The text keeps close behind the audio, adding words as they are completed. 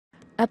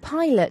A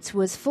pilot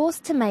was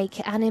forced to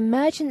make an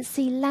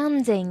emergency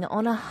landing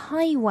on a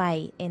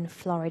highway in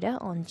Florida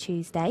on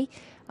Tuesday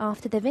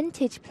after the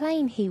vintage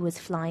plane he was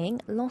flying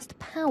lost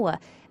power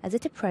as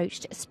it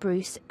approached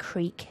Spruce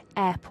Creek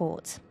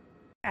Airport.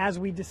 As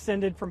we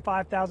descended from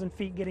 5,000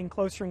 feet, getting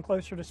closer and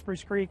closer to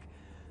Spruce Creek,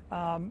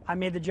 I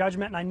made the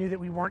judgment and I knew that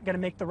we weren't going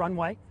to make the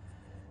runway.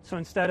 So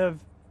instead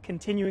of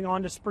continuing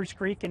on to Spruce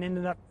Creek and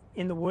ended up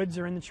in the woods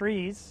or in the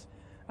trees,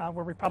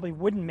 where we probably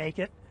wouldn't make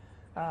it,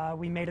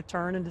 we made a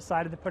turn and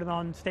decided to put it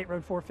on State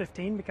Road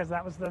 415 because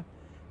that was the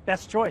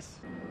best choice.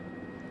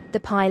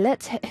 The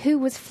pilot, who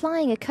was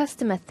flying a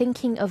customer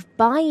thinking of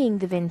buying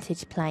the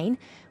vintage plane,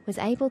 was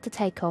able to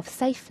take off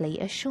safely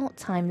a short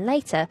time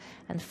later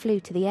and flew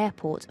to the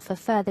airport for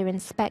further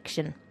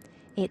inspection.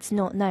 It's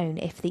not known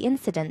if the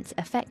incident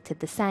affected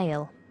the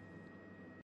sale.